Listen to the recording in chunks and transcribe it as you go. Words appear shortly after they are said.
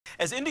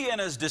As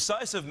Indiana's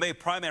decisive May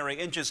primary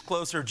inches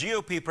closer,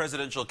 GOP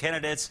presidential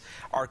candidates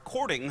are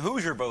courting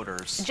Hoosier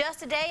voters.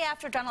 Just a day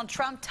after Donald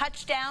Trump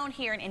touched down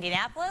here in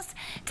Indianapolis,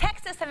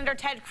 Texas Senator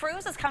Ted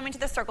Cruz is coming to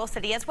the Circle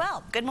City as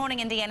well. Good morning,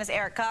 Indiana's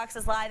Eric Cox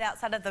is live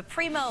outside of the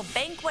Primo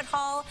Banquet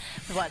Hall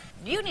with what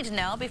you need to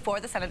know before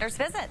the senator's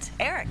visit.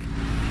 Eric.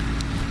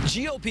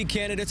 GOP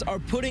candidates are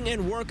putting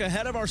in work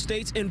ahead of our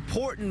state's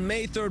important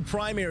May 3rd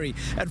primary.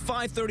 At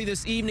 5:30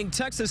 this evening,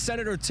 Texas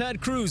Senator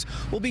Ted Cruz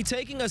will be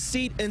taking a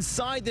seat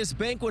inside this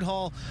banquet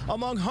hall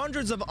among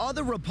hundreds of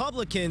other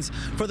Republicans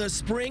for the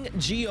spring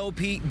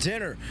GOP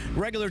dinner.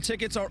 Regular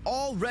tickets are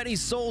already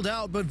sold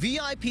out, but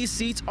VIP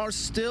seats are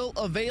still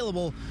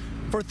available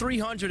for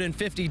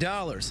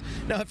 $350.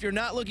 Now, if you're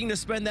not looking to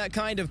spend that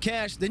kind of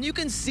cash, then you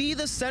can see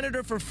the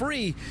senator for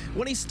free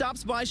when he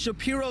stops by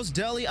Shapiro's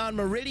Deli on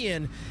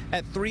Meridian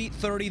at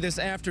 3:30 this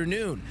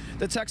afternoon.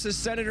 The Texas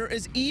senator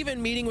is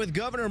even meeting with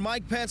Governor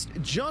Mike Pence,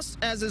 just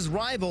as his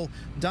rival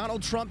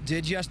Donald Trump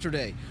did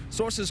yesterday.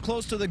 Sources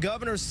close to the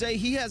governor say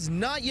he has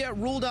not yet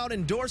ruled out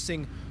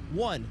endorsing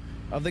one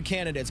of the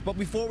candidates. But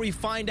before we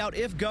find out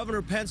if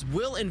Governor Pence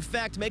will in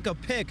fact make a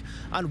pick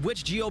on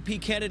which GOP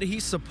candidate he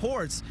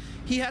supports,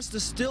 he has to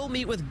still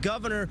meet with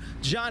Governor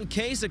John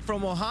Kasich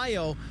from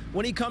Ohio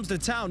when he comes to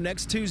town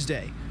next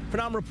Tuesday. For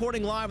now, I'm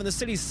reporting live on the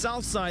city's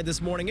south side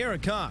this morning,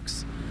 Eric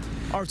Cox,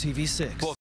 RTV 6.